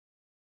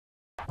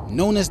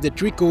Known as the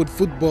three-code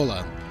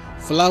footballer,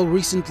 Folau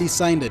recently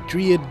signed a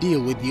 3-year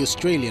deal with the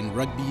Australian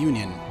Rugby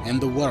Union and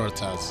the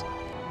Waratahs.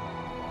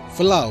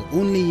 Folau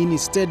only in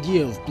his third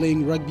year of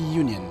playing rugby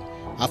union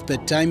after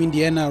time in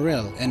the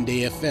NRL and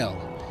AFL.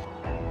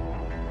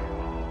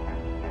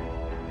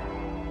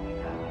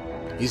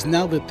 Is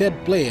now the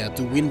third player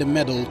to win the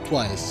medal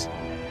twice.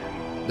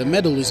 The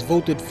medal is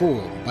voted for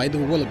by the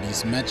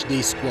Wallabies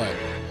matchday squad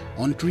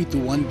on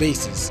 3-1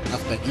 basis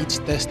after each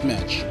test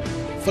match.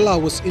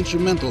 Folau was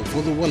instrumental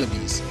for the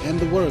Wallabies and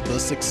the Waratahs'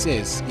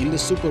 success in the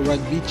Super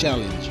Rugby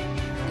Challenge,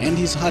 and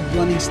his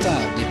hard-running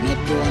style did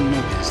not go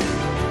unnoticed.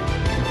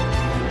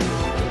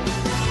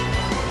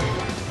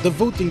 The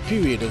voting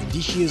period of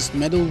this year's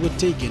medal were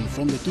taken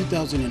from the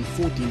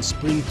 2014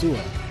 Spring Tour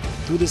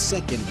to the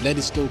second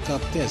Bledisloe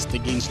Cup test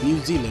against New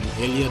Zealand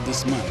earlier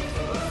this month.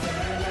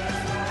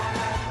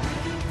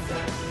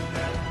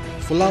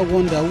 Folau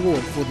won the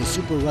award for the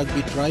Super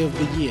Rugby Try of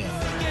the Year.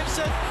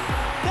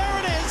 There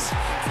it is!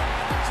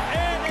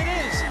 And it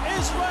is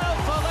Israel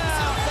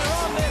Folau. They're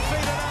on their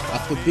feet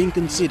After being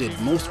considered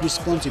most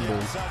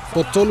responsible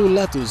for Tolu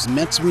Latu's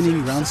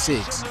match-winning round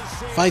 6,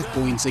 5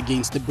 points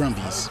against the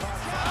Brumbies.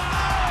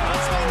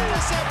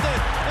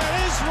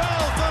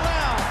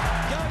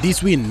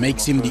 This win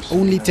makes him the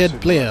only third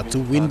player to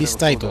win this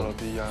title,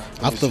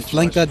 after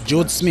flanker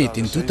George Smith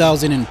in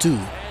 2002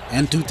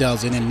 and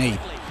 2008,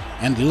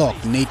 and lock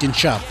Nathan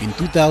Sharp in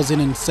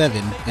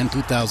 2007 and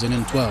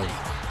 2012.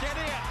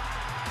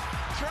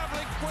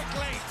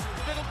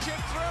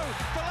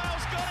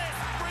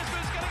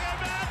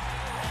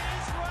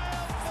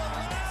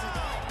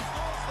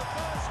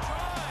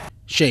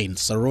 Shane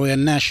Saroya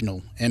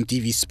National,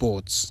 EMTV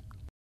Sports.